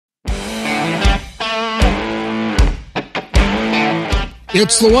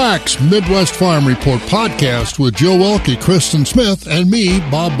It's the Wax Midwest Farm Report podcast with Jill Welke, Kristen Smith, and me,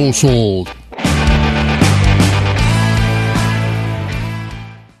 Bob Bosold.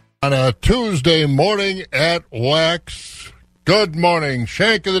 On a Tuesday morning at Wax. Good morning.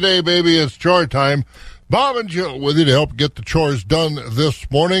 Shank of the day, baby. It's chore time. Bob and Jill with you to help get the chores done this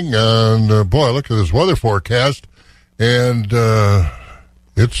morning. And, boy, look at this weather forecast. And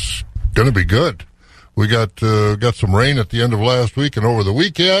it's going to be good. We got some rain at the end of last week and over the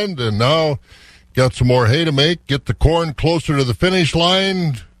weekend, and now got some more hay to make, get the corn closer to the finish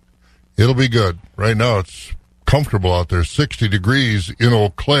line. It'll be good. Right now it's comfortable out there, 60 degrees in Eau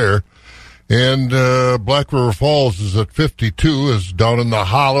Claire. And Black River Falls is at 52, is down in the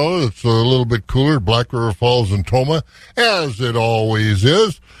hollow. It's a little bit cooler, Black River Falls and Toma, as it always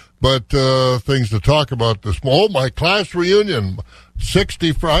is. But things to talk about this morning. Oh, my class reunion.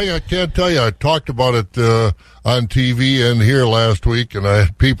 60, I can't tell you, I talked about it on TV and here last week, and I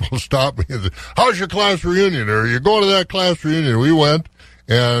had people stop me and say, how's your class reunion? Are you going to that class reunion? We went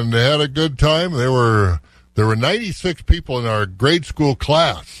and had a good time. There were 96 people in our grade school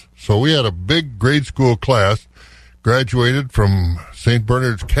class. So we had a big grade school class, graduated from St.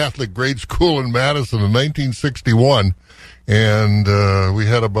 Bernard's Catholic Grade School in Madison in 1961. And we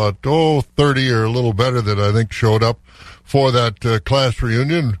had about, 30 or a little better that I think showed up for that class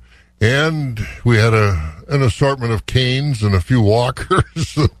reunion. And we had an assortment of canes and a few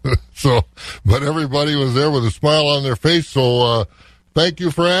walkers. But everybody was there with a smile on their face. So thank you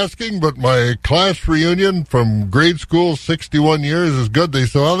for asking. But my class reunion from grade school, 61 years, is good. They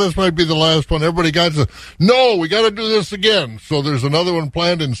said, well, this might be the last one. Everybody got to say, no, we got to do this again. So there's another one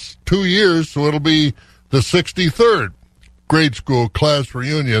planned in 2 years. So it'll be the 63rd. Grade school class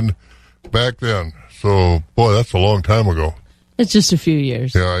reunion back then. So, boy, that's a long time ago. It's just a few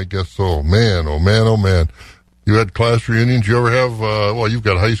years. Yeah, I guess so. Man, oh, man, oh, man. You had class reunions? You ever have, you've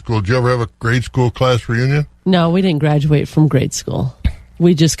got high school. Did you ever have a grade school class reunion? No, we didn't graduate from grade school.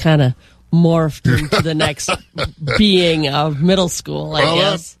 We just kind of morphed into the next being of middle school, I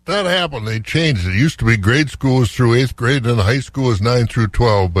guess. That happened. They changed. It used to be grade school was through 8th grade, and then high school was 9 through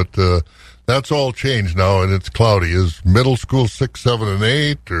 12, but that's all changed now, and it's cloudy. Is middle school 6, 7, and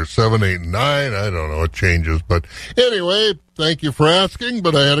 8, or 7, 8, and 9? I don't know. It changes. But anyway, thank you for asking,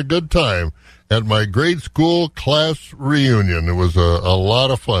 but I had a good time at my grade school class reunion. It was a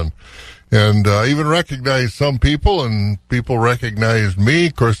lot of fun. And I even recognized some people, and people recognized me.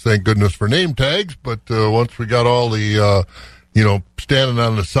 Of course, thank goodness for name tags, but once we got all the, standing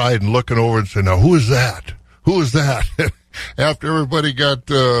on the side and looking over and saying, now, who is that? Who is that? After everybody got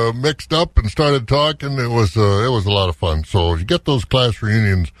mixed up and started talking, it was a lot of fun. So if you get those class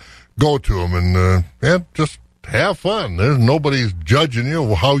reunions, go to them and just have fun. There's nobody's judging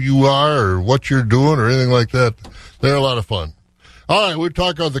you how you are or what you're doing or anything like that. They're a lot of fun. All right, we're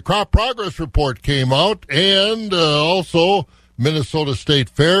talking about the crop progress report came out, and also Minnesota State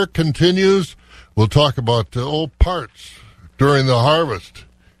Fair continues. We'll talk about parts during the harvest.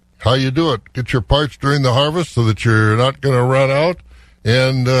 How you do it. Get your parts during the harvest so that you're not going to run out.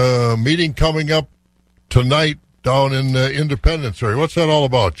 And meeting coming up tonight down in Independence area. What's that all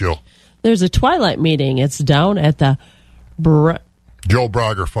about, Jill? There's a twilight meeting. It's down at the Joe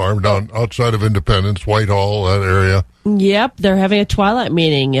Brogger Farm down outside of Independence, Whitehall, that area. Yep, they're having a twilight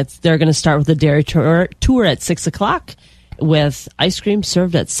meeting. They're going to start with a dairy tour at 6 o'clock with ice cream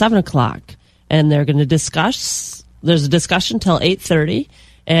served at 7 o'clock. And they're going to discuss. There's a discussion till 8:30.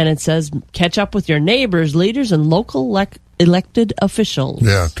 And it says, catch up with your neighbors, leaders, and local elected officials.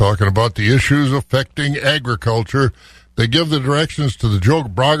 Yeah, talking about the issues affecting agriculture. They give the directions to the Joe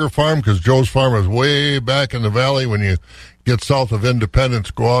Brogger Farm, because Joe's farm is way back in the valley. When you get south of Independence,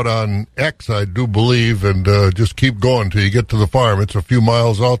 go out on X, I do believe, and just keep going until you get to the farm. It's a few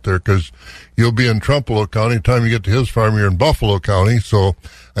miles out there, because you'll be in Trumpelow County. By the time you get to his farm, you're in Buffalo County. So,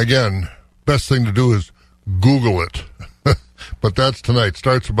 again, best thing to do is Google it. But that's tonight.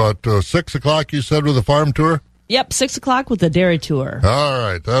 Starts about 6 o'clock, you said, with a farm tour? Yep, 6 o'clock with the dairy tour. All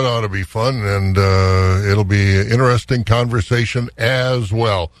right, that ought to be fun, and it'll be an interesting conversation as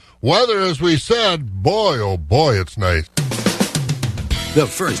well. Weather, as we said, boy, oh boy, it's nice. The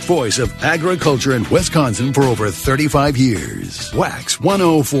first voice of agriculture in Wisconsin for over 35 years. Wax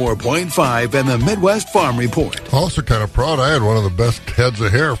 104.5 and the Midwest Farm Report. Also kind of proud I had one of the best heads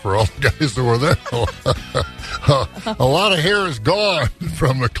of hair for all the guys that were there. A lot of hair is gone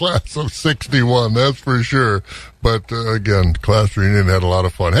from the class of 61, that's for sure. But again, class reunion had a lot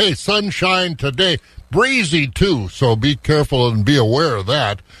of fun. Hey, sunshine today. Breezy, too, so be careful and be aware of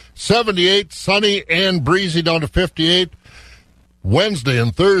that. 78, sunny and breezy down to 58. Wednesday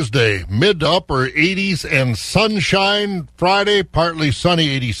and Thursday, mid to upper 80s and sunshine. Friday, partly sunny,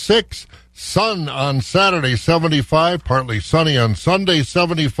 86. Sun on Saturday, 75. Partly sunny on Sunday,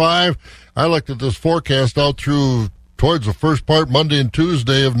 75. I looked at this forecast out through towards the first part, Monday and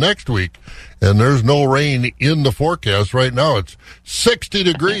Tuesday of next week, and there's no rain in the forecast right now. It's 60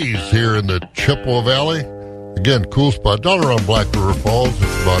 degrees here in the Chippewa Valley. Again, cool spot. Down around Black River Falls,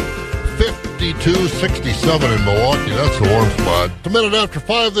 it's about 52, 67 in Milwaukee. That's the warm spot. It's a minute after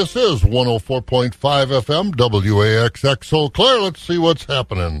 5. This is 104.5 FM, WAXX Eau Claire. Let's see what's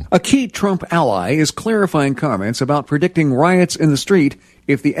happening. A key Trump ally is clarifying comments about predicting riots in the street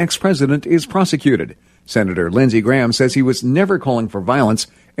if the ex-president is prosecuted. Senator Lindsey Graham says he was never calling for violence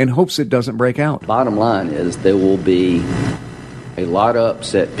and hopes it doesn't break out. Bottom line is there will be a lot of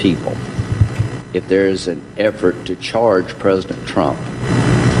upset people if there's an effort to charge President Trump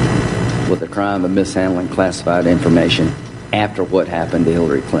with the crime of mishandling classified information after what happened to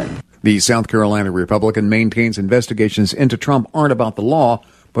Hillary Clinton. The South Carolina Republican maintains investigations into Trump aren't about the law,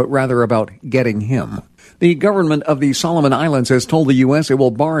 but rather about getting him. The government of the Solomon Islands has told the U.S. it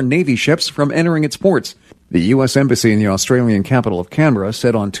will bar Navy ships from entering its ports. The U.S. Embassy in the Australian capital of Canberra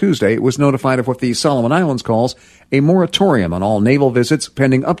said on Tuesday it was notified of what the Solomon Islands calls a moratorium on all naval visits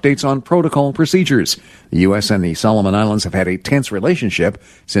pending updates on protocol procedures. The U.S. and the Solomon Islands have had a tense relationship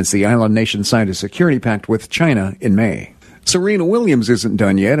since the island nation signed a security pact with China in May. Serena Williams isn't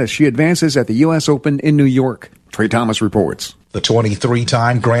done yet as she advances at the U.S. Open in New York. Trey Thomas reports. The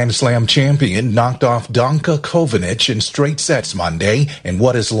 23-time Grand Slam champion knocked off Danka Kovanic in straight sets Monday in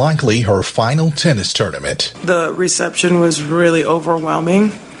what is likely her final tennis tournament. The reception was really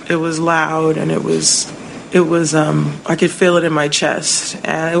overwhelming. It was loud and it was I could feel it in my chest,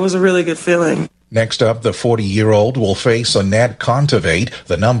 and it was a really good feeling. Next up, the 40-year-old will face Anett Kontaveit,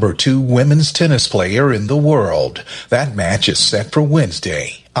 the number 2 women's tennis player in the world. That match is set for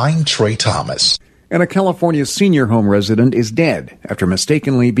Wednesday. I'm Trey Thomas. And a California senior home resident is dead after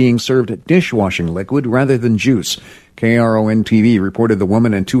mistakenly being served dishwashing liquid rather than juice. KRON-TV reported the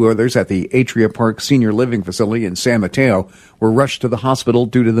woman and 2 others at the Atria Park Senior Living Facility in San Mateo were rushed to the hospital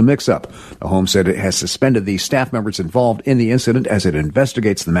due to the mix-up. The home said it has suspended the staff members involved in the incident as it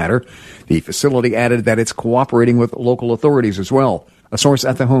investigates the matter. The facility added that it's cooperating with local authorities as well. A source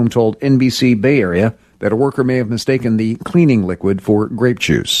at the home told NBC Bay Area that a worker may have mistaken the cleaning liquid for grape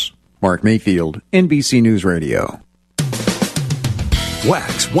juice. Mark Mayfield, NBC News Radio.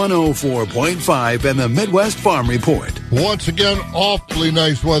 Wax 104.5 and the Midwest Farm Report. Once again, awfully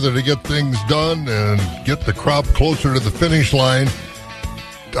nice weather to get things done and get the crop closer to the finish line.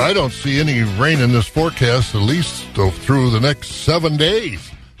 I don't see any rain in this forecast, at least through the next 7 days.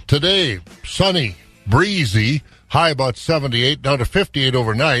 Today, sunny, breezy, high about 78, down to 58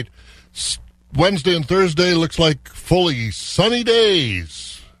 overnight. Wednesday and Thursday looks like fully sunny days.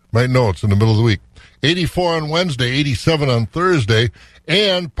 Might know it's in the middle of the week. 84 on Wednesday, 87 on Thursday,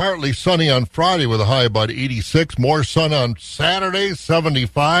 and partly sunny on Friday with a high about 86. More sun on Saturday,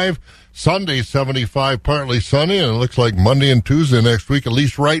 75. Sunday, 75, partly sunny, and it looks like Monday and Tuesday next week, at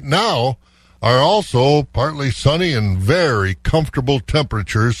least right now, are also partly sunny and very comfortable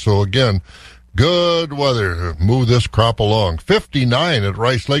temperatures. So again, good weather to move this crop along. 59 at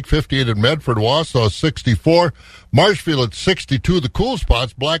Rice Lake, 58 at Medford, Wausau 64, Marshfield at 62, the cool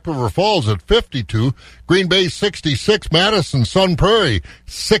spots, Black River Falls at 52, Green Bay 66, Madison, Sun Prairie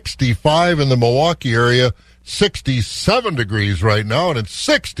 65 in the Milwaukee area, 67 degrees right now, and it's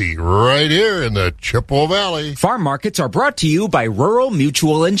 60 right here in the Chippewa Valley. Farm markets are brought to you by Rural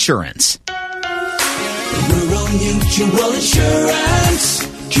Mutual Insurance. Rural Mutual Insurance,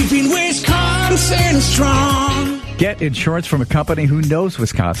 keeping Wisconsin strong. Get insurance from a company who knows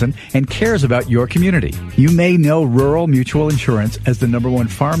Wisconsin and cares about your community. You may know Rural Mutual Insurance as the #1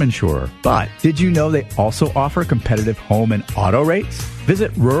 farm insurer, but did you know they also offer competitive home and auto rates?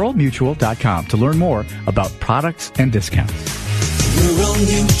 Visit ruralmutual.com to learn more about products and discounts. Rural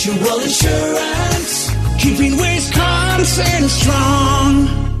Mutual Insurance, keeping Wisconsin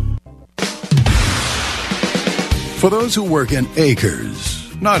strong. For those who work in acres,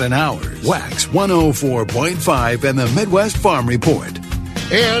 not in hours. Wax 104.5 and the Midwest Farm Report.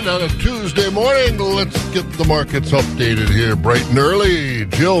 And on a Tuesday morning, let's get the markets updated here bright and early.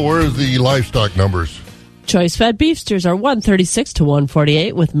 Jill, where's the livestock numbers? Choice fed beef steers are 136 to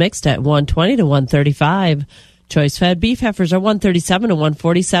 148 with mixed at 120 to 135. Choice fed beef heifers are 137 to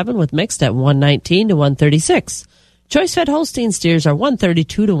 147 with mixed at 119 to 136. Choice fed Holstein steers are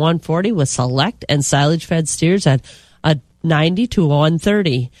 132 to 140 with select and silage fed steers at 90 to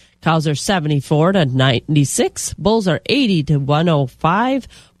 130. Cows are 74 to 96. Bulls are 80 to 105.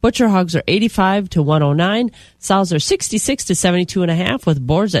 Butcher hogs are 85 to 109. Sows are 66 to 72.5, with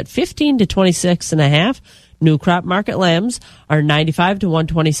boars at 15 to 26.5. New crop market lambs are 95 to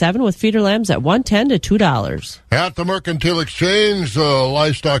 127, with feeder lambs at 110 to $2. At the Mercantile Exchange,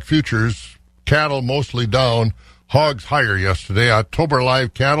 livestock futures, cattle mostly down, hogs higher yesterday. October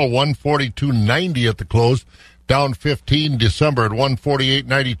live cattle 142.90 at the close, down 15. December at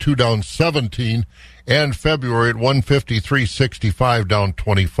 148.92, down 17. And February at 153.65, down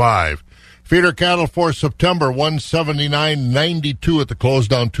 25. Feeder cattle for September 179.92 at the close,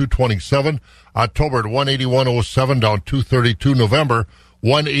 down 227. October at 181.07, down 232. November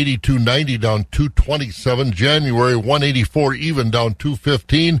 182.90, down 227. January 184 even, down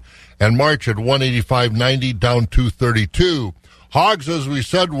 215. And March at 185.90, down 232. Hogs, as we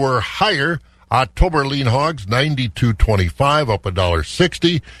said, were higher. October lean hogs 92.25, up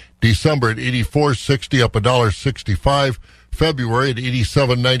 $1.60. December at 84.60, up $1.65. February at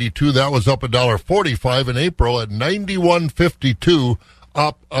 87.92, that was up $1.45. In April at 91.52,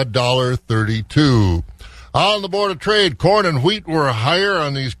 up $1.32. On the Board of Trade, corn and wheat were higher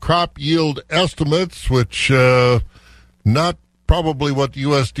on these crop yield estimates, which not probably what the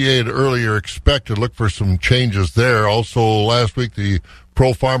USDA had earlier expected. Look for some changes there. Also, last week the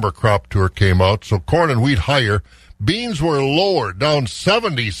Pro Farmer Crop Tour came out, so corn and wheat higher. Beans were lower, down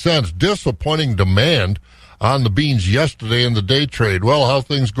 70 cents. Disappointing demand on the beans yesterday in the day trade. Well, how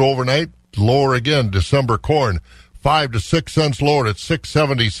things go overnight? Lower again. December corn, 5 to 6 cents lower at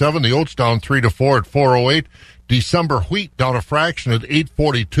 6.77. The oats down 3 to 4 at 4.08. December wheat down a fraction at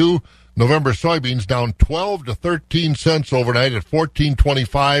 8.42. November soybeans down 12 to 13 cents overnight at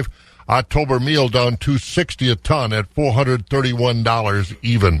 14.25. October meal down $2.60 a ton at $431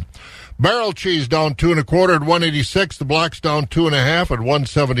 even. Barrel cheese down 2 1/4 at 186. The blocks down 2 1/2 at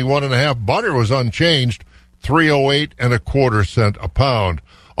 171.5. Butter was unchanged, 308 1/4 cents a pound.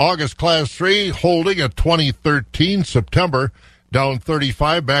 August class 3 holding at 2013. September down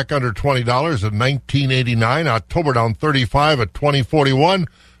 35, back under $20 at 19.89. October down 35 at 20.41.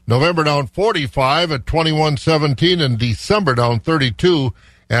 November down 45 at 21.17, and December down 32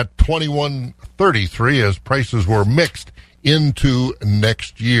 at 21.33 as prices were mixed into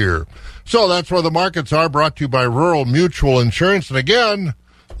next year. So that's where the markets are, brought to you by Rural Mutual Insurance. And again,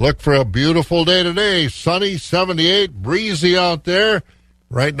 look for a beautiful day today. Sunny, 78, breezy out there.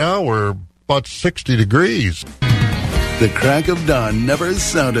 Right now we're about 60 degrees. The crack of dawn never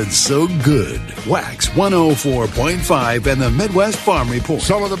sounded so good. Wax 104.5 and the Midwest Farm Report.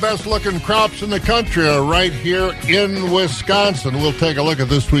 Some of the best looking crops in the country are right here in Wisconsin. We'll take a look at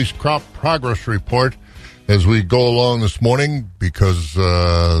this week's crop progress report as we go along this morning, because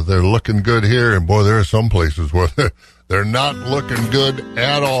they're looking good here. And boy, there are some places where they're not looking good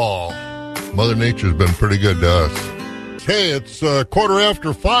at all. Mother Nature's been pretty good to us. Hey, it's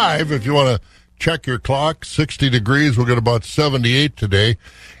 5:15 if you want to check your clock. 60 degrees. We'll get about 78 today.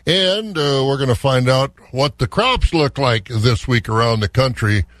 And we're going to find out what the crops look like this week around the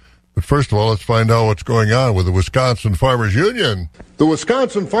country. But first of all, let's find out what's going on with the Wisconsin Farmers Union. The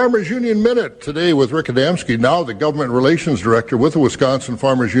Wisconsin Farmers Union Minute today with Rick Adamski, now the Government Relations Director with the Wisconsin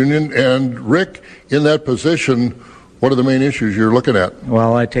Farmers Union. And Rick, in that position, what are the main issues you're looking at?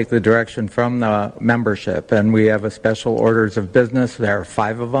 Well, I take the direction from the membership, and we have a special orders of business. There are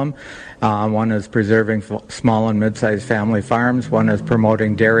 5 of them. One is preserving small and mid-sized family farms. One is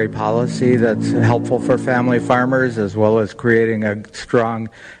promoting dairy policy that's helpful for family farmers, as well as creating a strong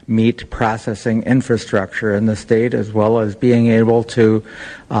meat processing infrastructure in the state, as well as being able to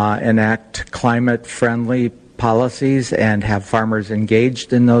enact climate-friendly policies and have farmers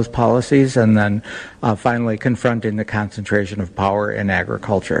engaged in those policies, and then finally confronting the concentration of power in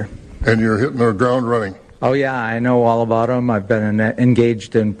agriculture. And you're hitting the ground running. Oh yeah, I know all about them. I've been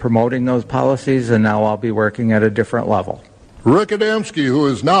engaged in promoting those policies, and now I'll be working at a different level. Rick Adamski, who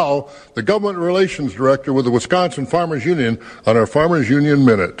is now the Government Relations Director with the Wisconsin Farmers Union, on our Farmers Union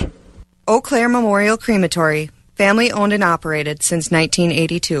Minute. Eau Claire Memorial Crematory, family owned and operated since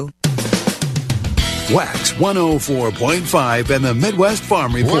 1982. Wax 104.5 and the Midwest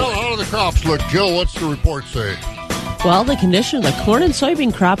Farm Report. Well, how do the crops look, Jill? What's the report say? Well, the condition of the corn and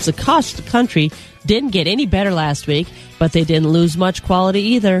soybean crops across the country didn't get any better last week, but they didn't lose much quality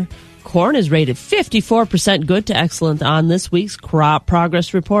either. Corn is rated 54% good to excellent on this week's crop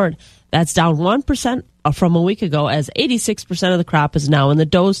progress report. That's down 1% from a week ago, as 86% of the crop is now in the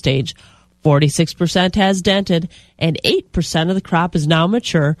dough stage. 46% has dented, and 8% of the crop is now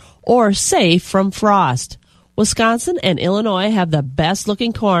mature or safe from frost. Wisconsin and Illinois have the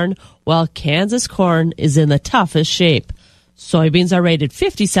best-looking corn, while Kansas corn is in the toughest shape. Soybeans are rated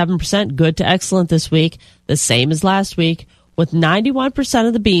 57% good to excellent this week, the same as last week. with 91%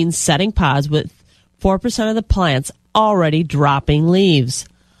 of the beans setting pods, with 4% of the plants already dropping leaves.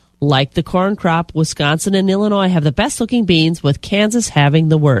 Like the corn crop, Wisconsin and Illinois have the best-looking beans, with Kansas having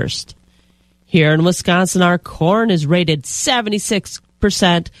the worst. Here in Wisconsin, our corn is rated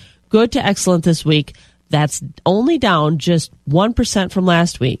 76% good to excellent this week. That's only down just 1% from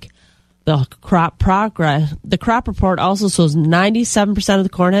last week. The crop report also shows 97% of the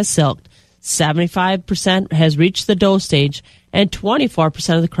corn has silked, 75% has reached the dough stage, and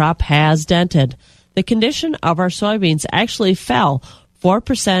 24% of the crop has dented. The condition of our soybeans actually fell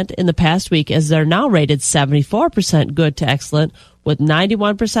 4% in the past week, as they're now rated 74% good to excellent, with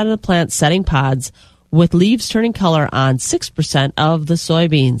 91% of the plants setting pods, with leaves turning color on 6% of the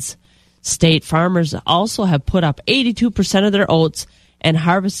soybeans. State farmers also have put up 82% of their oats and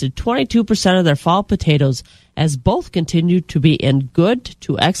harvested 22% of their fall potatoes, as both continue to be in good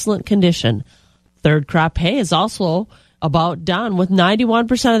to excellent condition. Third crop hay is also about done, with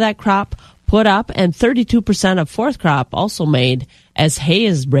 91% of that crop put up and 32% of fourth crop also made, as hay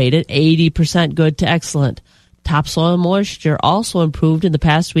is rated 80% good to excellent. Topsoil moisture also improved in the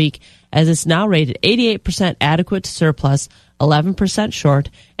past week, as it's now rated 88% adequate to surplus, 11% short,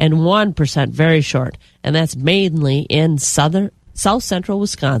 and 1% very short, and that's mainly in south central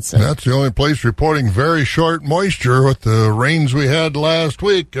Wisconsin. That's the only place reporting very short moisture with the rains we had last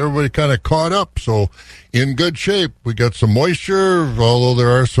week. Everybody kind of caught up, so in good shape. We got some moisture, although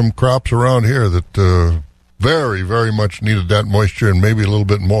there are some crops around here that very, very much needed that moisture and maybe a little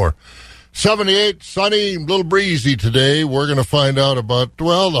bit more. 78, sunny, a little breezy today. We're going to find out about,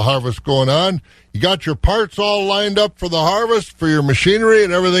 the harvest going on. You got your parts all lined up for the harvest, for your machinery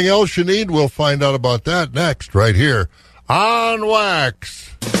and everything else you need? We'll find out about that next, right here on Wax.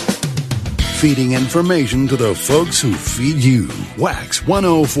 Feeding information to the folks who feed you. Wax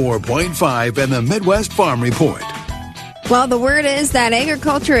 104.5 and the Midwest Farm Report. Well, the word is that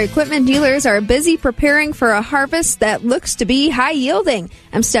agriculture equipment dealers are busy preparing for a harvest that looks to be high yielding.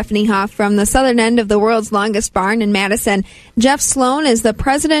 I'm Stephanie Hoff from the southern end of the world's longest barn in Madison. Jeff Sloan is the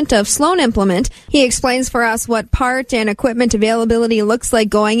president of Sloan Implement. He explains for us what part and equipment availability looks like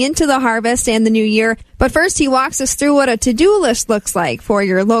going into the harvest and the new year. But first, he walks us through what a to-do list looks like for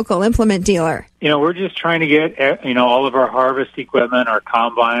your local implement dealer. We're just trying to get, all of our harvest equipment, our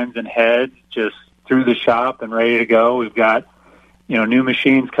combines and heads, just through the shop and ready to go. We've got, new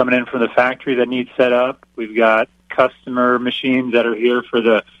machines coming in from the factory that need set up. We've got customer machines that are here for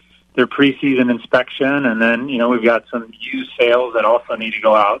their preseason inspection, and then, we've got some used sales that also need to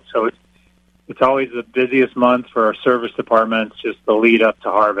go out. So it's always the busiest month for our service departments, just the lead up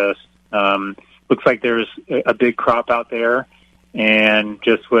to harvest. Looks like there's a big crop out there, and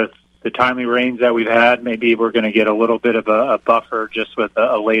just with the timely rains that we've had, maybe we're going to get a little bit of a buffer just with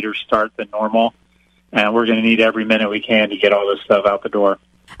a later start than normal. And we're going to need every minute we can to get all this stuff out the door.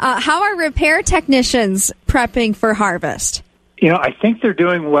 How are repair technicians prepping for harvest? I think they're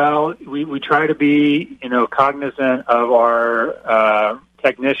doing well. We try to be, cognizant of our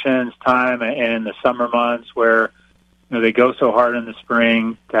technicians' time and in the summer months where, they go so hard in the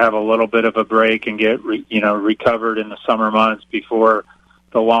spring, to have a little bit of a break and get, recovered in the summer months before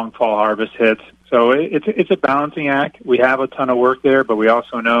the long fall harvest hits. So it's a balancing act. We have a ton of work there, but we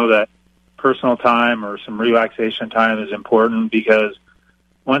also know that personal time or some relaxation time is important, because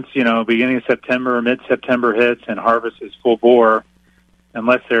once, beginning of September or mid-September hits and harvest is full bore,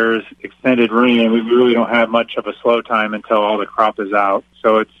 unless there's extended rain, we really don't have much of a slow time until all the crop is out.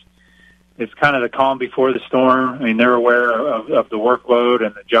 So it's kind of the calm before the storm. I mean, they're aware of the workload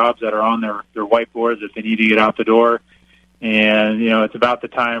and the jobs that are on their whiteboards that they need to get out the door. And, it's about the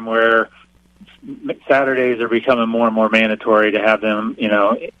time where Saturdays are becoming more and more mandatory to have them,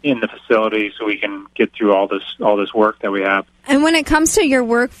 in the facility so we can get through all this work that we have. And when it comes to your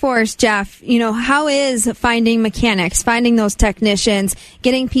workforce, Jeff, how is finding mechanics, finding those technicians,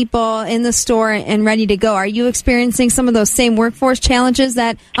 getting people in the store and ready to go? Are you experiencing some of those same workforce challenges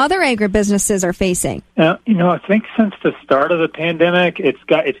that other agribusinesses are facing? I think since the start of the pandemic, it's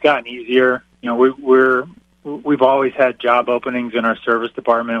gotten easier. We've always had job openings in our service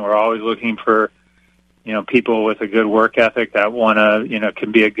department. We're always looking for, people with a good work ethic that want to,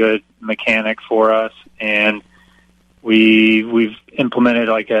 can be a good mechanic for us. And we've implemented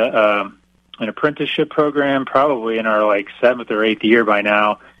like an apprenticeship program, probably in our 7th or 8th year by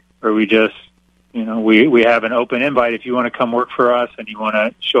now, where we just, we have an open invite. If you want to come work for us and you want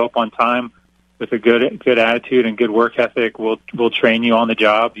to show up on time with a good attitude and good work ethic, we'll train you on the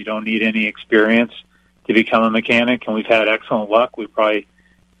job. You don't need any experience to become a mechanic, and we've had excellent luck. We've probably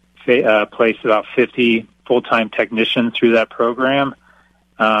placed about 50 full-time technicians through that program.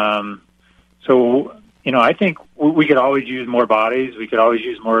 So I think we could always use more bodies. We could always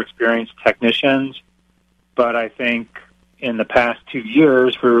use more experienced technicians. But I think in the past 2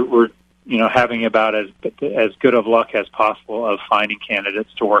 years, we're having about as good of luck as possible of finding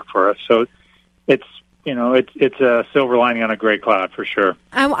candidates to work for us. So it's a silver lining on a gray cloud for sure.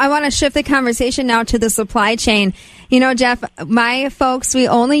 I want to shift the conversation now to the supply chain. Jeff, my folks, we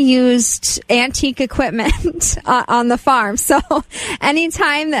only used antique equipment on the farm. So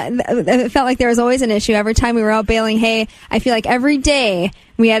anytime that it felt like there was always an issue, every time we were out baling hay, I feel like every day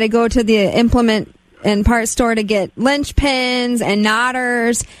we had to go to the implement and parts store to get linchpins and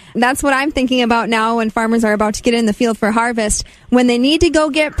knotters. That's what I'm thinking about now when farmers are about to get in the field for harvest. When they need to go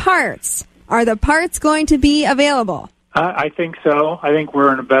get parts, are the parts going to be available? I think so. I think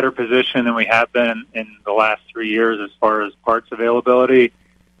we're in a better position than we have been in the last 3 years as far as parts availability.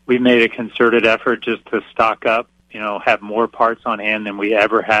 We've made a concerted effort just to stock up, have more parts on hand than we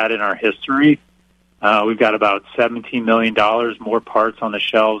ever had in our history. We've got about $17 million more parts on the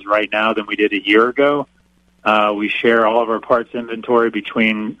shelves right now than we did a year ago. We share all of our parts inventory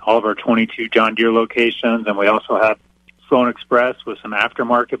between all of our 22 John Deere locations, and we also have Sloan Express with some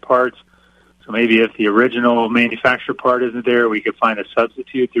aftermarket parts. So maybe if the original manufacturer part isn't there, we could find a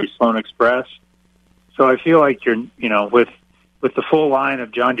substitute through Sloan Express. So I feel like with the full line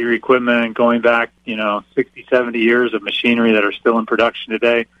of John Deere equipment going back, 60, 70 years of machinery that are still in production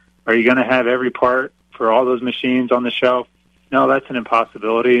today, are you going to have every part for all those machines on the shelf? No, that's an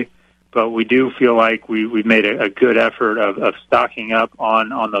impossibility. But we do feel like we've made a good effort of stocking up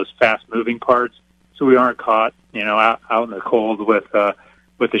on those fast-moving parts, so we aren't caught, out in the cold with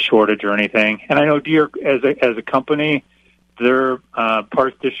a shortage or anything. And I know Deere, as a company, their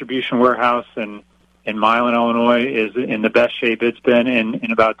parts distribution warehouse in Milan, Illinois, is in the best shape it's been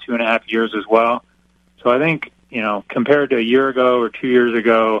in about 2.5 years as well. So I think, compared to a year ago or 2 years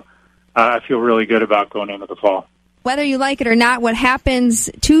ago, I feel really good about going into the fall. Whether you like it or not, what happens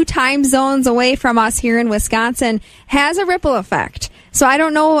 2 time zones away from us here in Wisconsin has a ripple effect. So I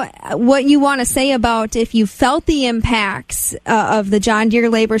don't know what you want to say about if you felt the impacts of the John Deere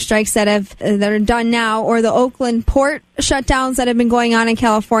labor strikes that are done now, or the Oakland port shutdowns that have been going on in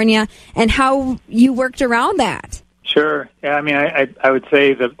California, and how you worked around that. Sure. Yeah, I mean, I would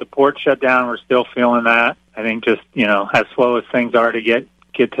say the port shutdown, we're still feeling that. I think just, as slow as things are to get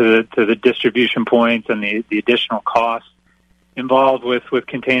to the distribution points and the additional costs involved with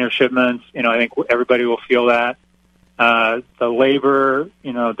container shipments, I think everybody will feel that. The labor,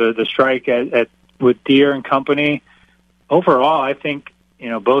 the strike with Deere and Company, overall, I think,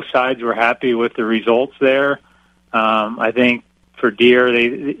 both sides were happy with the results there. I think for Deere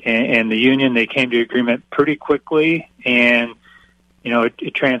and the union, they came to agreement pretty quickly, and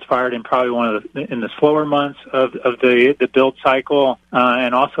it transpired in probably in the slower months of the build cycle,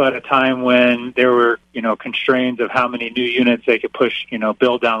 and also at a time when there were constraints of how many new units they could push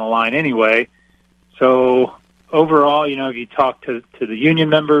build down the line anyway. So overall, if you talk to the union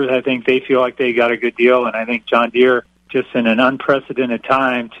members, I think they feel like they got a good deal, and I think John Deere, just in an unprecedented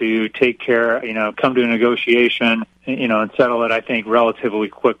time to take care, come to a negotiation, and settle it, I think, relatively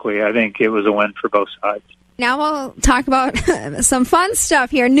quickly. I think it was a win for both sides. Now we'll talk about some fun stuff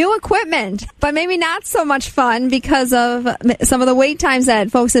here. New equipment, but maybe not so much fun because of some of the wait times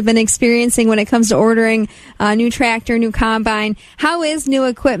that folks have been experiencing when it comes to ordering a new tractor, new combine. How is new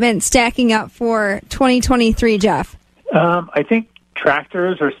equipment stacking up for 2023, Jeff? I think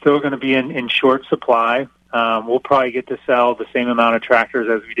tractors are still going to be in short supply. We'll probably get to sell the same amount of tractors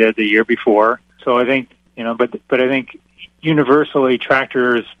as we did the year before. So I think, but I think universally,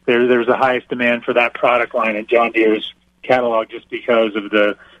 tractors, there's the highest demand for that product line in John Deere's catalog just because of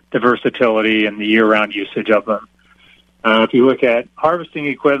the versatility and the year-round usage of them. If you look at harvesting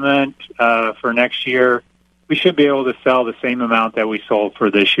equipment for next year, we should be able to sell the same amount that we sold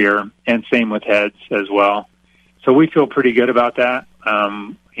for this year, and same with heads as well. So we feel pretty good about that.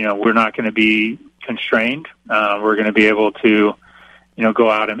 We're not going to be constrained. We're going to be able to,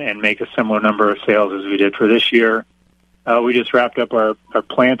 go out and make a similar number of sales as we did for this year. We just wrapped up our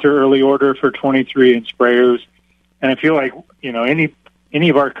planter early order for 23 and sprayers. And I feel like, any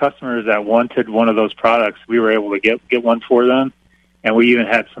of our customers that wanted one of those products, we were able to get one for them. And we even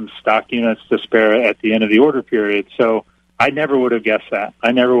had some stock units to spare at the end of the order period. So I never would have guessed that.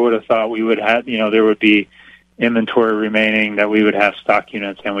 I never would have thought we would have, there would be inventory remaining, that we would have stock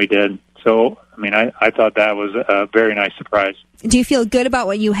units, and we did. So, I thought that was a very nice surprise. Do you feel good about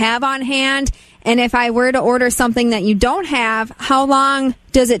what you have on hand? And if I were to order something that you don't have, how long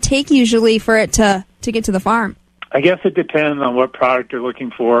does it take usually for it to get to the farm? I guess it depends on what product you're looking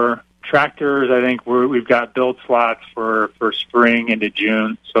for. Tractors, I think we've got build slots for spring into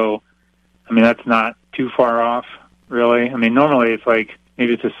June. So, that's not too far off, really. I mean, normally it's like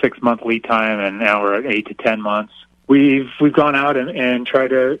maybe it's a 6-month lead time, and now we're at 8 to 10 months. We've gone out and tried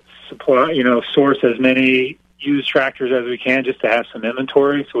to supply, source as many used tractors as we can just to have some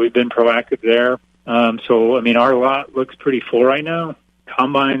inventory. So we've been proactive there. Our lot looks pretty full right now.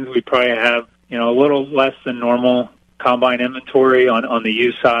 Combines, we probably have, a little less than normal combine inventory on the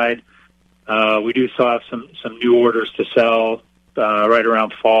used side. We do still have some new orders to sell right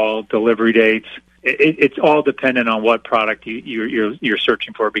around fall delivery dates. It's all dependent on what product you're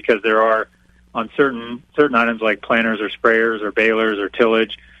searching for, because there are on certain items like planters or sprayers or balers or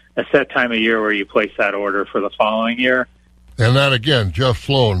tillage, a set time of year where you place that order for the following year. And that, again, Jeff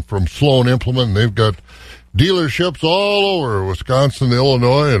Sloan from Sloan Implement. They've got dealerships all over Wisconsin,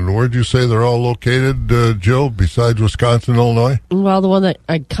 Illinois. And where'd you say they're all located, Jill, besides Wisconsin, Illinois? Well, the one that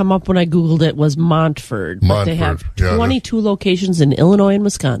I'd come up when I Googled it was Montford. But they have 22 locations in Illinois and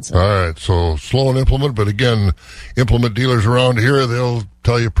Wisconsin. All right, so Sloan Implement. But again, implement dealers around here, they'll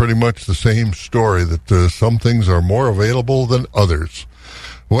tell you pretty much the same story, that some things are more available than others.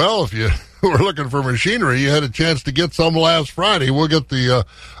 Well, if you were looking for machinery, you had a chance to get some last Friday. We'll get the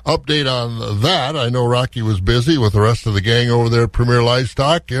update on that. I know Rocky was busy with the rest of the gang over there at Premier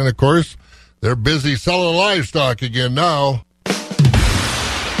Livestock, and, of course, they're busy selling livestock again now.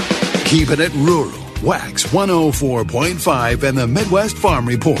 Keeping it rural. Wax 104.5 and the Midwest Farm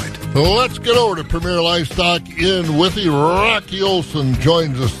Report. Well, let's get over to Premier Livestock in Withee. Rocky Olson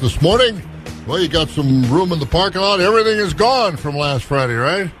joins us this morning. Well, you got some room in the parking lot. Everything is gone from last Friday,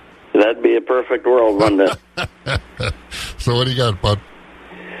 right? That'd be a perfect world, wouldn't it? So what do you got, about,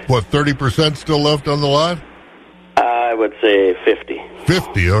 30% still left on the lot? I would say 50.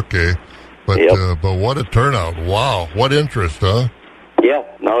 50, okay. But yep. But what a turnout. Wow, what interest, huh? Yeah,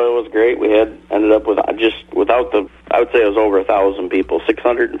 no, it was great. We ended up with I would say it was over 1,000 people,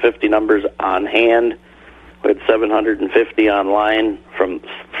 650 numbers on hand. We had 750 online from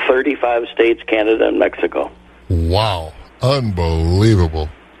 35 states, Canada, and Mexico. Wow. Unbelievable.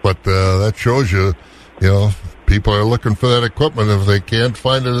 But that shows you, people are looking for that equipment. If they can't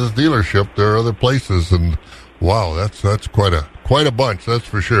find it at a dealership, there are other places. And, wow, that's quite a bunch, that's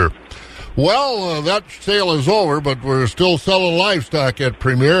for sure. Well, that sale is over, but we're still selling livestock at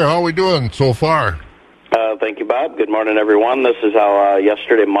Premier. How are we doing so far? Thank you, Bob. Good morning, everyone. This is how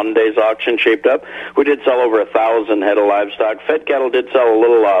yesterday, Monday's auction shaped up. We did sell over 1,000 head of livestock. Fed cattle did sell a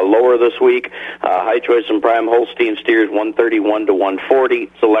little lower this week. High choice and prime Holstein steers 131 to 140,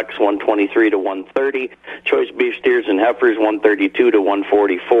 selects 123 to 130, choice beef steers and heifers 132 to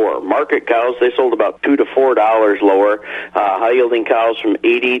 144. Market cows, they sold about $2 to $4 lower. High yielding cows from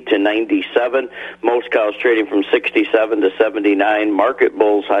 80 to 97. Most cows trading from 67 to 79. Market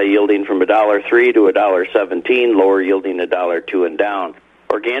bulls high yielding from $1.03 to $1.17. Lower yielding $1.02 and down.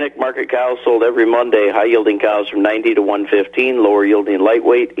 Organic market cows sold every Monday. High yielding cows from 90 to 115. Lower yielding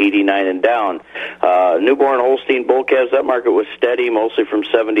lightweight 89 and down. Newborn Holstein bull calves, that market was steady, mostly from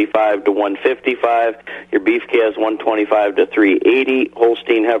 75 to 155. Your beef calves 125 to 380.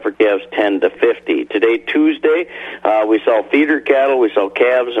 Holstein heifer calves 10 to 50. Today, Tuesday, we sell feeder cattle, we sell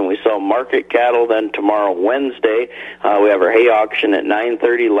calves, and we sell market cattle. Then tomorrow, Wednesday, we have our hay auction at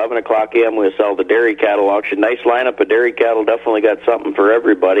 9:30, 11 o'clock a.m. We'll sell the dairy cattle auction. Nice lineup of dairy cattle. Definitely got something for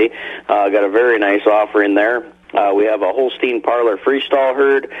everybody. Got a very nice offering there. We have a Holstein Parlor Freestall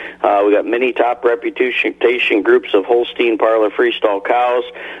herd. We got many top reputation groups of Holstein Parlor Freestall cows.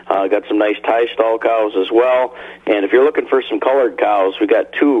 Got some nice tie stall cows as well. And if you're looking for some colored cows, we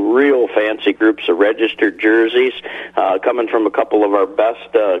got two real fancy groups of registered jerseys coming from a couple of our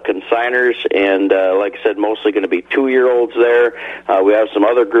best consigners. And like I said, mostly going to be 2-year-olds there. We have some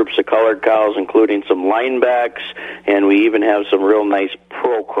other groups of colored cows, including some linebacks, and we even have some real nice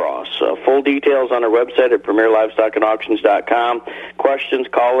Pro Cross. Full details on our website at PremierLivestockAndAuctions.com. Questions,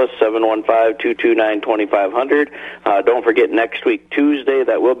 call us 715-229-2500. Don't forget, next week, Tuesday,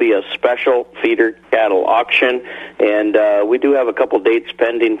 that will be a special feeder cattle auction. And we do have a couple dates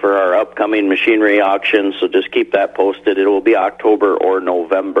pending for our upcoming machinery auction, so just keep that posted. It will be October or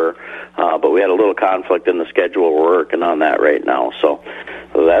November. But we had a little conflict in the schedule. We're working on that right now. So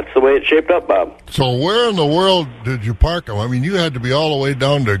that's the way it shaped up, Bob. So where in the world did you park them? I mean, you had to be all the way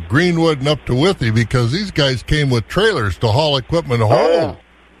down to Greenwood and up to Withee, because these guys came with trailers to haul equipment home.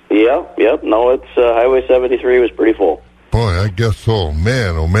 Yep. No, it's Highway 73 was pretty full. Boy, I guess so.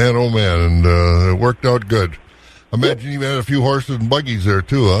 Man, oh man, oh man. And it worked out good. Imagine you had a few horses and buggies there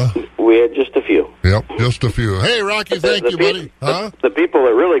too, huh? We had just a few. Yep, just a few. Hey, Rocky, thank you, buddy. Huh? The people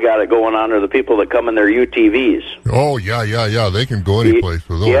that really got it going on are the people that come in their UTVs. Oh, yeah. They can go any place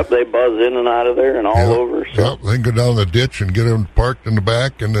with those. Yep, they buzz in and out of there and all over. So. Yep, they can go down the ditch and get them parked in the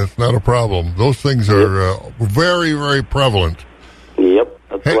back, and it's not a problem. Those things are very, very prevalent. Yep,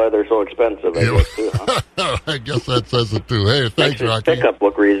 that's why they're so expensive, I guess, too, huh? I guess that says it, too. Hey, thanks, Rocky. Pickup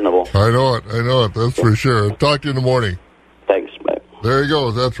look reasonable. I know it, that's for sure. Talk to you in the morning. Thanks, bye. There he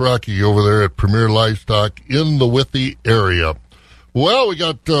goes. That's Rocky over there at Premier Livestock in the Withee area. Well, we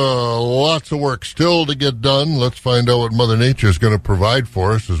got lots of work still to get done. Let's find out what Mother Nature is going to provide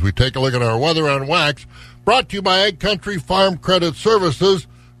for us as we take a look at our weather on Wax. Brought to you by Ag Country Farm Credit Services.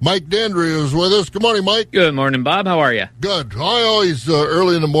 Mike Dandry is with us. Good morning, Mike. Good morning, Bob. How are you? Good. I always,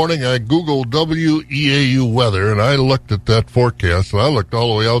 early in the morning, I Googled WEAU weather, and I looked at that forecast, and I looked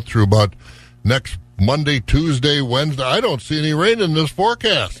all the way out through about next Monday, Tuesday, Wednesday. I don't see any rain in this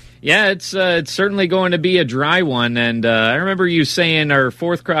forecast. Yeah, it's certainly going to be a dry one, and I remember you saying our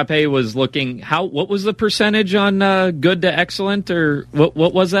fourth crop hay was looking. What was the percentage on good to excellent, or what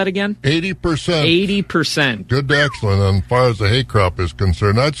was that again? 80%. 80%. Good to excellent as far as the hay crop is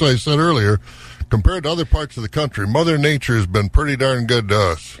concerned. That's what I said earlier. Compared to other parts of the country, Mother Nature has been pretty darn good to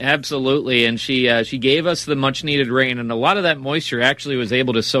us. Absolutely, and she gave us the much-needed rain, and a lot of that moisture actually was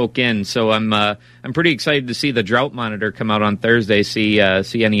able to soak in. So I'm pretty excited to see the drought monitor come out on Thursday, see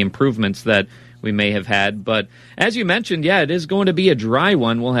any improvements that we may have had. But as you mentioned, yeah, it is going to be a dry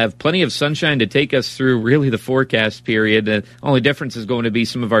one. We'll have plenty of sunshine to take us through really the forecast period. The only difference is going to be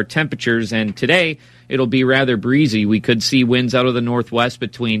some of our temperatures, and today it'll be rather breezy. We could see winds out of the northwest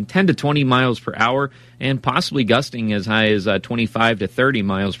between 10 to 20 miles per hour and possibly gusting as high as 25 to 30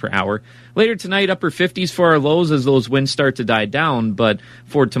 miles per hour. Later tonight, upper 50s for our lows as those winds start to die down. But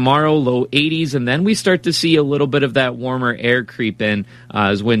for tomorrow, low 80s, and then we start to see a little bit of that warmer air creep in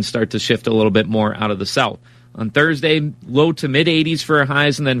as winds start to shift a little bit more out of the south. On Thursday, low to mid-80s for our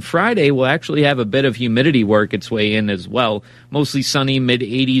highs, and then Friday we'll actually have a bit of humidity work its way in as well. Mostly sunny,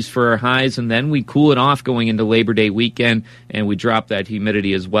 mid-80s for our highs, and then we cool it off going into Labor Day weekend, and we drop that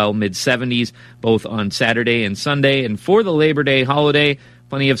humidity as well, mid-70s, both on Saturday and Sunday. And for the Labor Day holiday,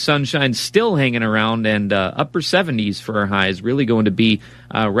 plenty of sunshine still hanging around, and upper 70s for our highs. Really going to be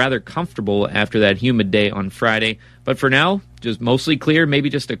rather comfortable after that humid day on Friday. But for now, just mostly clear, maybe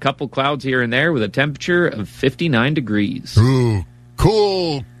just a couple clouds here and there with a temperature of 59 degrees. Ooh,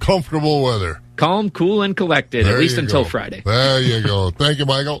 cool, comfortable weather. Calm, cool, and collected, there at least until go. Friday. There you go. Thank you,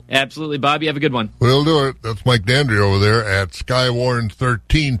 Michael. Absolutely, Bob. You have a good one. We'll do it. That's Mike Dandry over there at Skywarn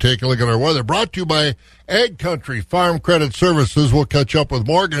 13. Take a look at our weather. Brought to you by Ag Country Farm Credit Services. We'll catch up with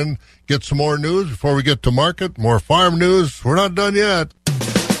Morgan, get some more news before we get to market. More farm news. We're not done yet.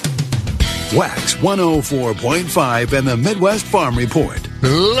 Wax 104.5 and the Midwest Farm Report.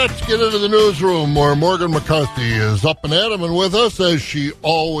 Let's get into the newsroom where Morgan McCarthy is up and at 'em and with us as she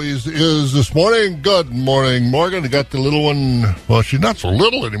always is this morning. Good morning, Morgan. You got the little one. Well, she's not so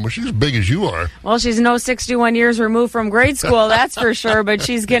little anymore. She's as big as you are. Well, she's no 61 years removed from grade school, that's for sure, but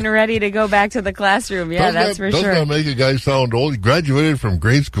she's getting ready to go back to the classroom. Yeah, that's for sure. Doesn't that make a guy sound old? He graduated from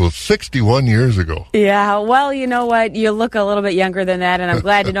grade school 61 years ago. Yeah, well, you know what? You look a little bit younger than that, and I'm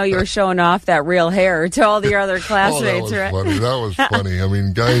glad to know you were showing off that real hair to all the other classmates, right? Funny. That was funny. I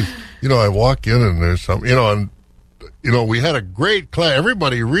mean, guys, I walk in and there's some, we had a great class.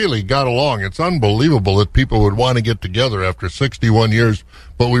 Everybody really got along. It's unbelievable that people would want to get together after 61 years,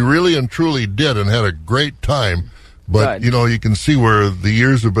 but we really and truly did and had a great time. But, Good. You can see where the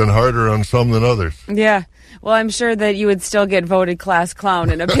years have been harder on some than others. Yeah. Well, I'm sure that you would still get voted class clown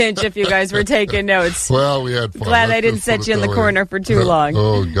in a pinch if you guys were taking notes. Well, we had fun. Glad I didn't set you in the corner for too long.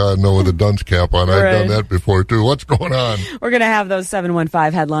 Oh, God, no, with a dunce cap on. I've done that before, too. What's going on? We're going to have those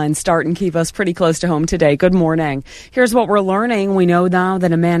 715 headlines start and keep us pretty close to home today. Good morning. Here's what we're learning. We know now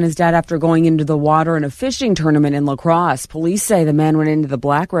that a man is dead after going into the water in a fishing tournament in La Crosse. Police say the man went into the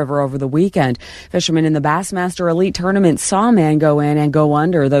Black River over the weekend. Fishermen in the Bassmaster Elite Tournament saw a man go in and go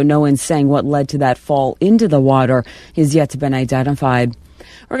under, though no one's saying what led to that fall into the water is yet to be identified.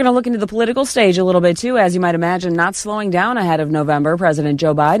 We're going to look into the political stage a little bit, too. As you might imagine, not slowing down ahead of November. President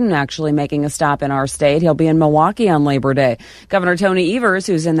Joe Biden actually making a stop in our state. He'll be in Milwaukee on Labor Day. Governor Tony Evers,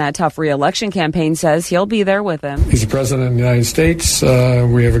 who's in that tough re-election campaign, says he'll be there with him. He's the president of the United States.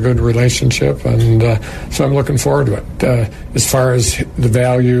 We have a good relationship, and so I'm looking forward to it. As far as the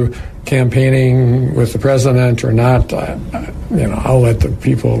value campaigning with the president or not, I'll let the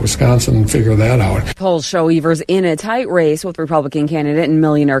people of Wisconsin figure that out. Polls show Evers in a tight race with Republican candidate and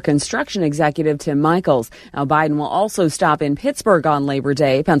millionaire construction executive Tim Michels. Now, Biden will also stop in Pittsburgh on Labor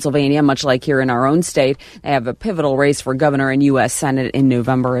Day. Pennsylvania, much like here in our own state, they have a pivotal race for governor and U.S. Senate in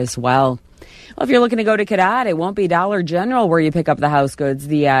November as well. Well, if you're looking to go to Cadott, it won't be Dollar General where you pick up the house goods.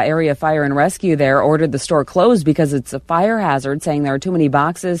 The area fire and rescue there ordered the store closed because it's a fire hazard, saying there are too many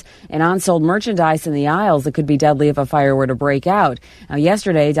boxes and unsold merchandise in the aisles that could be deadly if a fire were to break out. Now,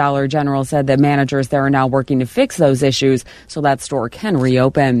 yesterday, Dollar General said that managers there are now working to fix those issues so that store can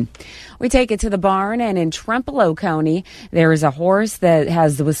reopen. We take it to the barn, and in Trempealeau County, there is a horse that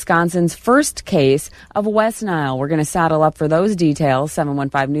has Wisconsin's first case of West Nile. We're going to saddle up for those details.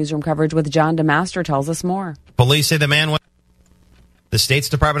 715 Newsroom coverage with John DeMaster tells us more. Police say the man went. The state's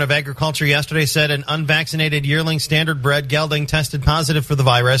Department of Agriculture yesterday said an unvaccinated yearling standard bred gelding tested positive for the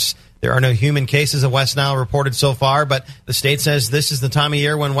virus. There are no human cases of West Nile reported so far, but the state says this is the time of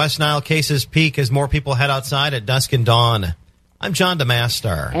year when West Nile cases peak as more people head outside at dusk and dawn. I'm John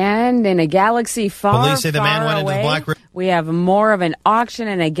DeMaster. And in a galaxy far, police say the man went into the Black River. We have more of an auction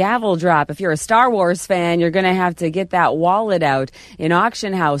and a gavel drop. If you're a Star Wars fan, you're going to have to get that wallet out. An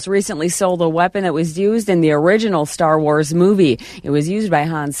auction house recently sold a weapon that was used in the original Star Wars movie. It was used by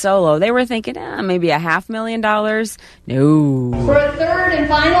Han Solo. They were thinking, maybe $500,000. No. For a third and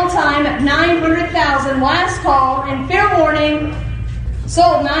final time at $900,000. Last call, and fair warning,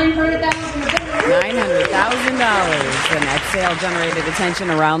 sold $900,000. $900,000. The next sale generated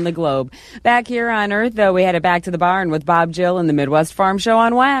attention around the globe. Back here on Earth, though, we headed back to the barn with Bob Jill and the Midwest Farm Show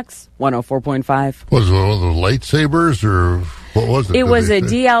on Wax 104.5. Was it one of the lightsabers, or what was it? It was a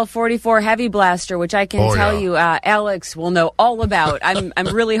DL-44 Heavy Blaster, which I can tell you Alex will know all about. I'm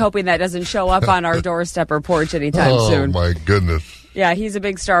really hoping that doesn't show up on our doorstep or porch anytime soon. Oh, my goodness. Yeah, he's a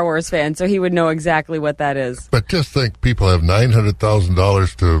big Star Wars fan, so he would know exactly what that is. But just think, people have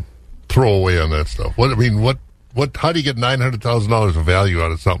 $900,000 to throw away on that stuff. How do you get $900,000 of value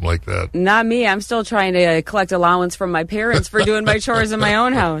out of something like that? Not me. I'm still trying to collect allowance from my parents for doing my chores in my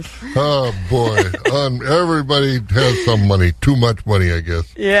own house. Oh, boy. Everybody has some money. Too much money, I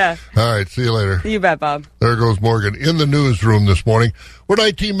guess. Yeah. All right. See you later. You bet, Bob. There goes Morgan in the newsroom this morning. We're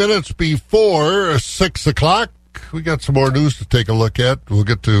 19 minutes before 6 o'clock. We got some more news to take a look at. We'll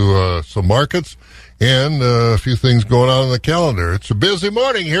get to some markets and a few things going on the calendar. It's a busy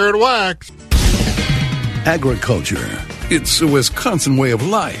morning here at Wax. Agriculture. It's a Wisconsin way of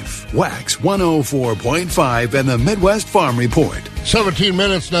life. Wax 104.5 and the Midwest Farm Report. 17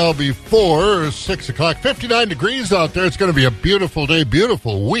 minutes now before 6 o'clock. 59 degrees out there. It's going to be a beautiful day,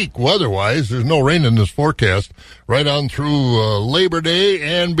 beautiful week weather-wise. There's no rain in this forecast. Right on through Labor Day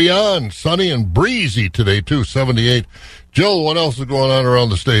and beyond. Sunny and breezy today, too, 78. Jill, what else is going on around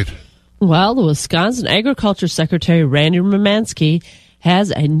the state? Well, the Wisconsin Agriculture Secretary, Randy Romanski, has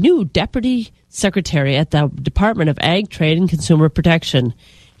a new deputy secretary at the Department of Ag, Trade, and Consumer Protection.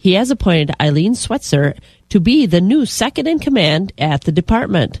 He has appointed Eileen Swetzer to be the new second-in-command at the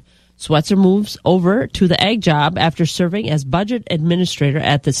department. Swetzer moves over to the ag job after serving as budget administrator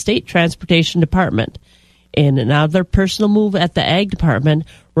at the State Transportation Department. In another personal move at the ag department,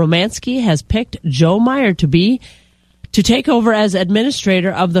 Romanski has picked Joe Meyer to take over as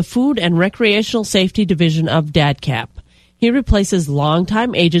administrator of the Food and Recreational Safety Division of DADCAP. He replaces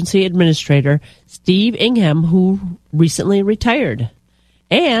longtime agency administrator Steve Ingham, who recently retired.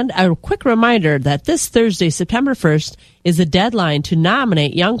 And a quick reminder that this Thursday, September 1st, is the deadline to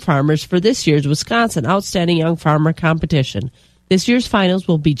nominate young farmers for this year's Wisconsin Outstanding Young Farmer Competition. This year's finals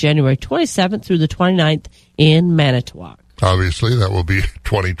will be January 27th through the 29th in Manitowoc. Obviously, that will be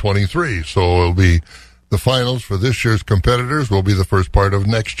 2023, so it'll be the finals for this year's competitors will be the first part of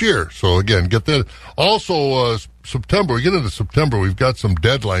next year. So, again, get that. Also, September, we get into September, we've got some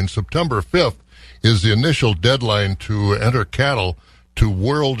deadlines. September 5th is the initial deadline to enter cattle to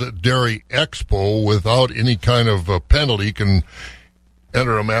World Dairy Expo without any kind of penalty. You can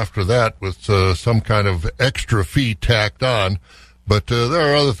enter them after that with some kind of extra fee tacked on. But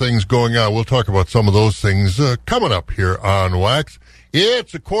there are other things going on. We'll talk about some of those things coming up here on Wax.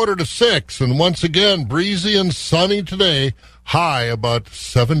 It's 5:45, and once again, breezy and sunny today, high about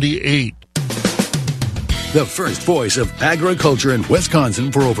 78. The first voice of agriculture in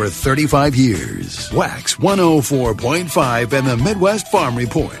Wisconsin for over 35 years. Wax 104.5 and the Midwest Farm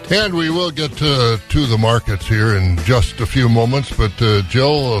Report. And we will get to the markets here in just a few moments. But,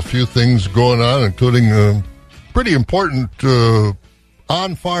 Jill, a few things going on, including a pretty important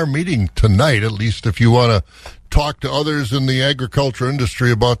on-farm meeting tonight, at least if you want to talk to others in the agriculture industry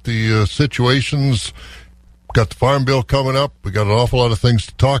about the situations. Got the Farm Bill coming up. We got an awful lot of things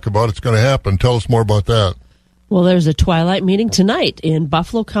to talk about. It's going to happen. Tell us more about that. Well, there's a twilight meeting tonight in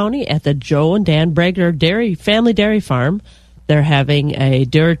Buffalo County at the Joe and Dan Bregler Family Dairy Farm. They're having a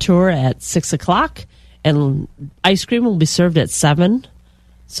dairy tour at 6 o'clock, and ice cream will be served at 7.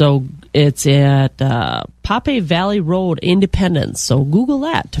 So it's at Pape Valley Road, Independence. So Google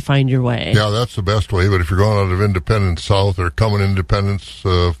that to find your way. Yeah, that's the best way. But if you're going out of Independence South or coming Independence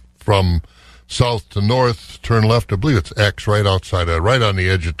from south to north, turn left. I believe it's X right outside that, right on the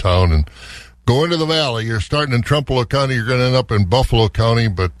edge of town, and go into the valley. You're starting in Trumpeldor County. You're going to end up in Buffalo County.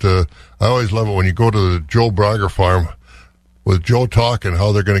 But I always love it when you go to the Joe Brager farm with Joe talking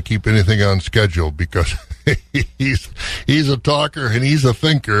how they're going to keep anything on schedule, because he's a talker and he's a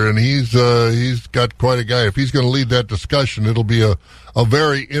thinker, and he's got quite a guy. If he's going to lead that discussion, it'll be a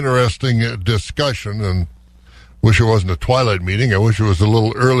very interesting discussion. And wish it wasn't a twilight meeting. I wish it was a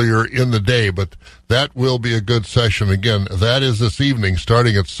little earlier in the day, but that will be a good session. Again, that is this evening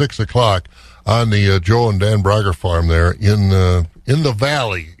starting at 6 o'clock on the Joe and Dan Brager farm there in the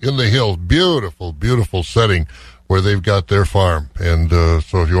valley, in the hills. Beautiful, beautiful setting where they've got their farm. And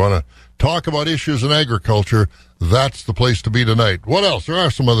so if you want to talk about issues in agriculture, that's the place to be tonight. What else? There are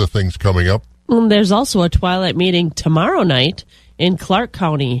some other things coming up. There's also a twilight meeting tomorrow night in Clark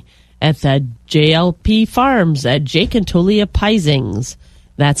County at the JLP Farms at Jake and Tolia Pisings.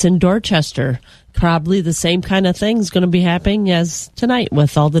 That's in Dorchester. Probably the same kind of thing is going to be happening as tonight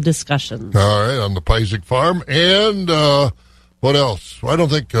with all the discussions. All right, on the Pising farm. And what else? I don't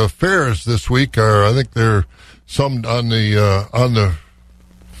think fairs this week are. I think they're some on the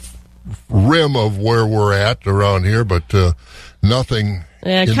rim of where we're at around here, but nothing.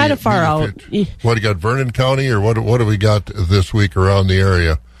 Yeah, kind of far out. What, you got Vernon County, or what do we got this week around the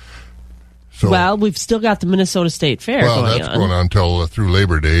area? So, well, we've still got the Minnesota State Fair going on. Well, that's going on until through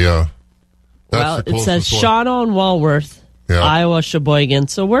Labor Day. Well, it says Shawano and Walworth, Iowa, Sheboygan,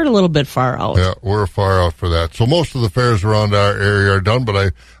 so we're a little bit far out. Yeah, we're far out for that. So most of the fairs around our area are done,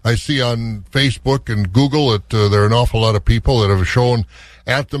 but I see on Facebook and Google that there are an awful lot of people that have shown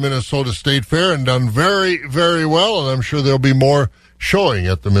at the Minnesota State Fair and done very, very well, and I'm sure there'll be more showing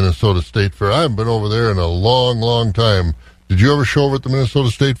at the Minnesota State Fair. I haven't been over there in a long, long time. Did you ever show over at the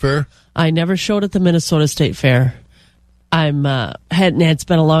Minnesota State Fair? I never showed at the Minnesota State Fair. It's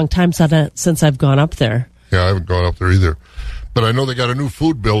been a long time since I've gone up there. Yeah, I haven't gone up there either. But I know they got a new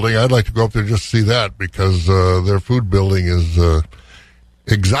food building. I'd like to go up there just to see that, because their food building is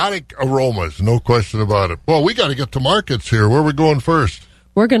exotic aromas, no question about it. Well, we got to get to markets here. Where are we going first?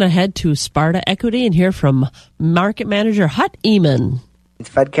 We're going to head to Sparta Equity and hear from Market Manager Hut Eamon.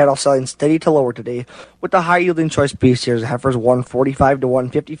 Fed cattle selling steady to lower today, with the high-yielding choice beef steers and heifers 145 to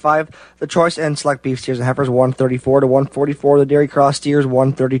 155, the choice and select beef steers and heifers 134 to 144, the dairy cross steers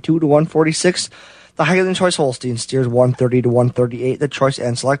 132 to 146, the high-yielding choice Holstein steers 130 to 138, the choice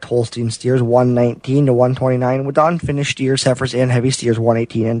and select Holstein steers 119 to 129, with the unfinished steers, heifers, and heavy steers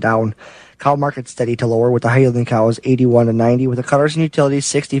 118 and down. Cow market steady to lower, with the high-yielding cows 81 to 90, with the cutters and utilities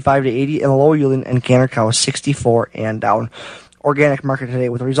 65 to 80, and the low-yielding and canner cows 64 and down. Organic market today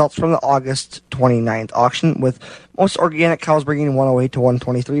with results from the August 29th auction, with most organic cows bringing 108 to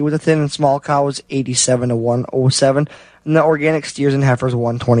 123, with the thin and small cows 87 to 107, and the organic steers and heifers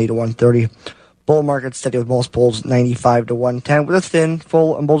 120 to 130. Bull market steady with most bulls 95 to 110, with the thin,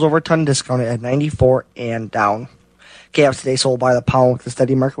 full, and bulls over a ton discounted at 94 and down. Calves today sold by the pound with the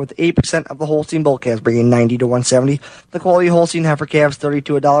steady market, with 8% of the Holstein bull calves bringing 90 to 170. The quality Holstein heifer calves 30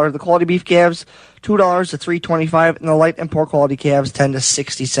 to $1. The quality beef calves $2 to $3.25, and the light and poor quality calves 10 to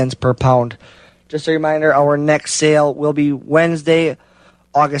 60 cents per pound. Just a reminder, our next sale will be Wednesday,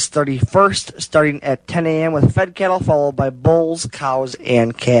 August 31st, starting at 10 a.m. with fed cattle, followed by bulls, cows,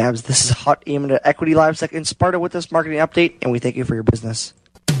 and calves. This is Hut Eamon at Equity Livestock in Sparta with this marketing update, and we thank you for your business.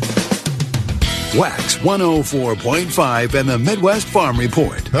 Wax 104.5 and the Midwest Farm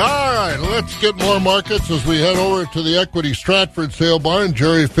Report. All right, let's get more markets as we head over to the Equity Stratford Sale Barn.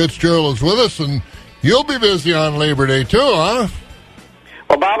 Jerry Fitzgerald is with us, and you'll be busy on Labor Day too, huh?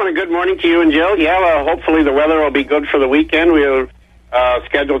 Well, Bob, and a good morning to you and Jill. Yeah, hopefully the weather will be good for the weekend. We're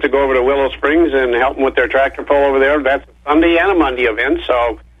scheduled to go over to Willow Springs and help them with their tractor pull over there. That's a Sunday and a Monday event,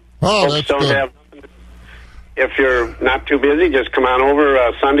 so that's don't good. have. If you're not too busy, just come on over.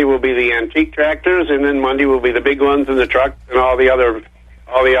 Sunday will be the antique tractors, and then Monday will be the big ones and the trucks and all the other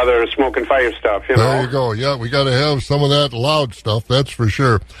smoke and fire stuff. There you go. Yeah, we got to have some of that loud stuff, that's for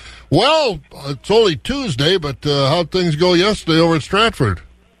sure. Well, it's only Tuesday, but how'd things go yesterday over at Stratford?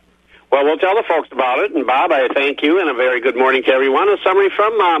 Well, we'll tell the folks about it. And, Bob, I thank you, and a very good morning to everyone. A summary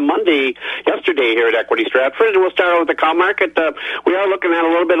from yesterday here at Equity Stratford. And we'll start out with the cow market. We are looking at a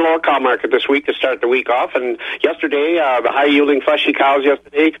little bit lower cow market this week to start the week off. And yesterday, the high-yielding fleshy cows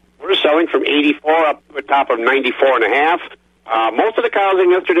yesterday were selling from 84 up to a top of 94.5. Most of the cows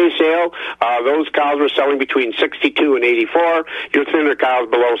in yesterday's sale, those cows were selling between 62 and 84. Your thinner cows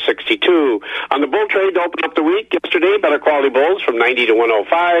below 62. On the bull trade to open up the week yesterday, better quality bulls from 90 to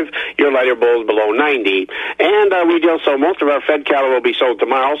 105. Your lighter bulls below 90. And we deal so most of our fed cattle will be sold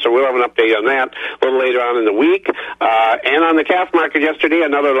tomorrow, so we'll have an update on that a little later on in the week. And on the calf market yesterday,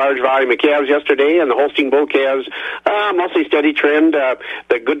 another large volume of calves yesterday, and the Holstein bull calves, mostly steady trend.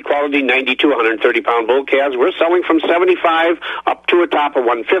 The good quality 92, 130-pound bull calves, we're selling from 75 up to a top of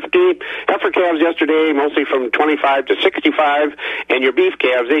 150. Heifer calves yesterday, mostly from 25 to 65. And your beef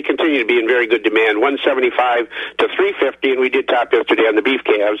calves, they continue to be in very good demand, 175 to 350. And we did top yesterday on the beef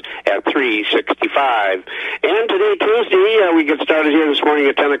calves at 365. And today, Tuesday, we get started here this morning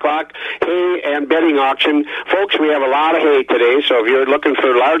at 10 o'clock. Hay and bedding auction. Folks, we have a lot of hay today, so if you're looking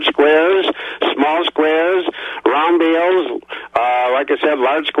for large squares, small squares, round bales, like I said,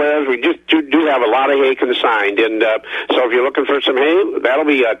 large squares, we just do have a lot of hay consigned. And so if you're looking for some hay, that'll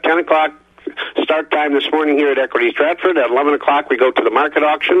be 10 o'clock. Start time this morning here at Equity Stratford. At 11 o'clock, we go to the market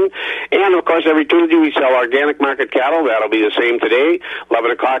auction. And, of course, every Tuesday we sell organic market cattle. That'll be the same today.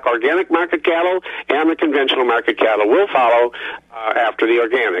 11 o'clock, organic market cattle, and the conventional market cattle will follow after the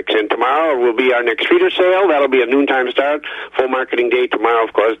organics. And tomorrow will be our next feeder sale. That'll be a noontime start. Full marketing day tomorrow,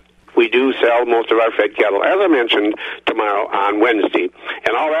 of course. We do sell most of our fed cattle, as I mentioned, tomorrow on Wednesday.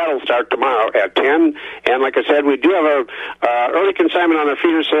 And all that will start tomorrow at 10. And like I said, we do have a early consignment on our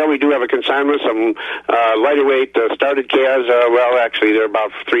feeder sale. We do have a consignment, some lighter weight started calves. Well, actually, they're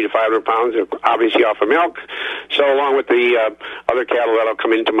about 300 to 500 pounds. They're obviously off of milk. So along with the other cattle that'll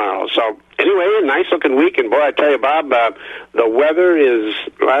come in tomorrow. So anyway, a nice-looking week. And, boy, I tell you, Bob, the weather is,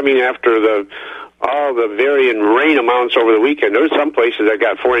 I mean, after the varying rain amounts over the weekend. There's some places that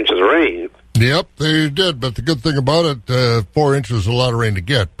got 4 inches of rain. Yep, they did. But the good thing about it, 4 inches is a lot of rain to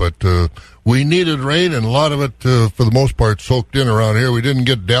get. But we needed rain, and a lot of it, for the most part, soaked in around here. We didn't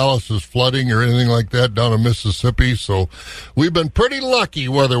get Dallas's flooding or anything like that down in Mississippi. So we've been pretty lucky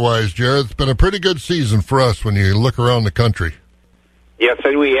weather-wise, Jared. It's been a pretty good season for us when you look around the country. Yes,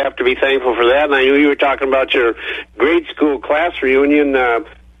 and we have to be thankful for that. And I knew you were talking about your grade school class reunion.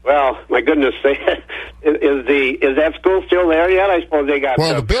 Well, my goodness, is that school still there yet? I suppose they got.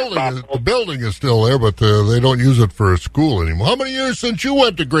 Well, the building is still there, but they don't use it for a school anymore. How many years since you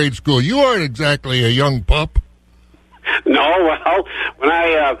went to grade school? You aren't exactly a young pup. No, well, when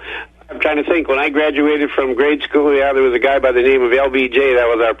I'm trying to think. When I graduated from grade school, yeah, there was a guy by the name of LBJ that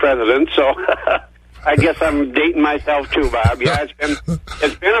was our president. So. I guess I'm dating myself too, Bob. Yeah, it's been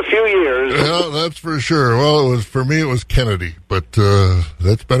a few years. Yeah, that's for sure. Well, for me, it was Kennedy, but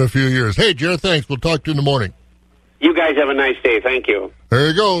that's been a few years. Hey, Jared, thanks. We'll talk to you in the morning. You guys have a nice day. Thank you. There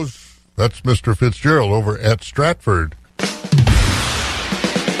he goes. That's Mr. Fitzgerald over at Stratford.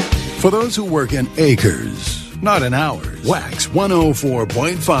 For those who work in acres, not in hours. Wax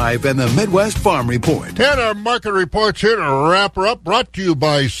 104.5 and the Midwest Farm Report. And our market reports here to wrap her up, brought to you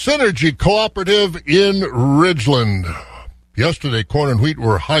by Synergy Cooperative in Ridgeland. Yesterday, corn and wheat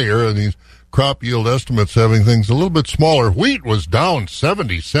were higher, and these crop yield estimates having things a little bit smaller. Wheat was down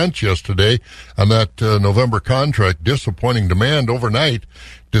 70 cents yesterday on that November contract. Disappointing demand overnight.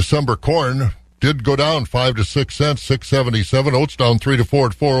 December corn did go down 5 to 6 cents, 6.77. Oats down 3 to 4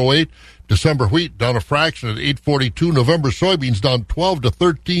 at 4.08. December wheat down a fraction at 8.42. November soybeans down 12 to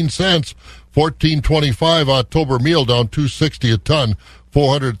 13 cents, 14.25. October meal down 2.60 a ton,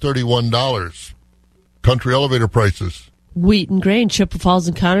 $431. Country elevator prices. Wheat and grain, Chippewa Falls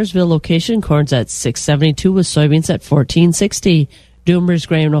and Connorsville location, corn's at $6.72 with soybeans at $14.60. Doomer's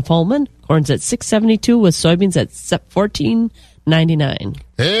Grain of Holman, corn's at $6.72 with soybeans at $14.99.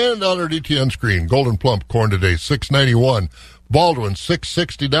 And on our DTN screen, Golden Plump corn today, $6.91. Baldwin,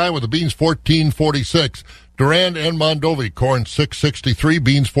 $6.69 with the beans, $14.46. Durand and Mondovi, corn $6.63,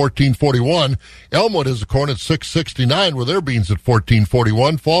 beans $14.41. Elmwood has the corn at $6.69 with their beans at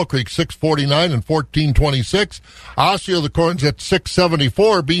 $14.41. Fall Creek $6.49 and $14.26. Osseo, the corn's at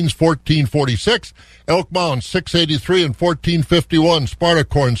 $6.74, beans $14.46. Elk Mound $6.83 and $14.51. Sparta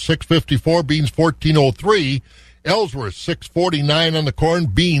corn $6.54, beans $14.03. Ellsworth $6.49 on the corn,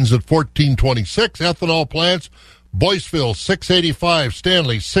 beans at $14.26. Ethanol plants, Boyceville $6.85,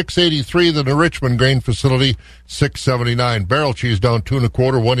 Stanley $6.83, the New Richmond grain facility $6.79. Barrel cheese down 2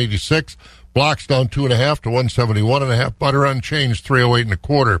 1/4, $1.86. Blocks down 2 1/2 to $1.71.5. Butter unchanged, $3.08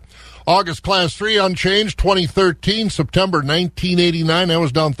 1/4. August class 3 unchanged, 2013. September 1989, that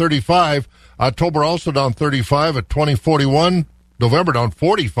was down 35. October also down 35 at 2041. November down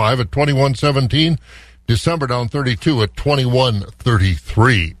 45 at 2117. December down 32 at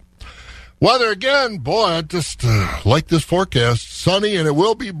 2133. Weather again, boy, I just like this forecast. Sunny, and it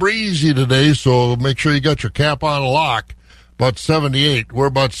will be breezy today, so make sure you got your cap on lock. about 78. We're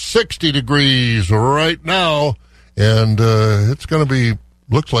about 60 degrees right now, and it's going to be,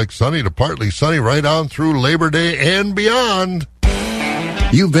 looks like sunny to partly sunny right on through Labor Day and beyond.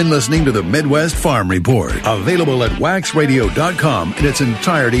 You've been listening to the Midwest Farm Report, available at waxradio.com in its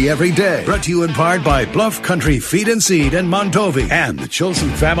entirety every day. Brought to you in part by Bluff Country Feed and Seed in Montovy and the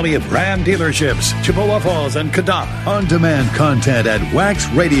Chilson family of Ram dealerships, Chippewa Falls and Cadott. On-demand content at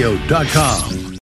waxradio.com.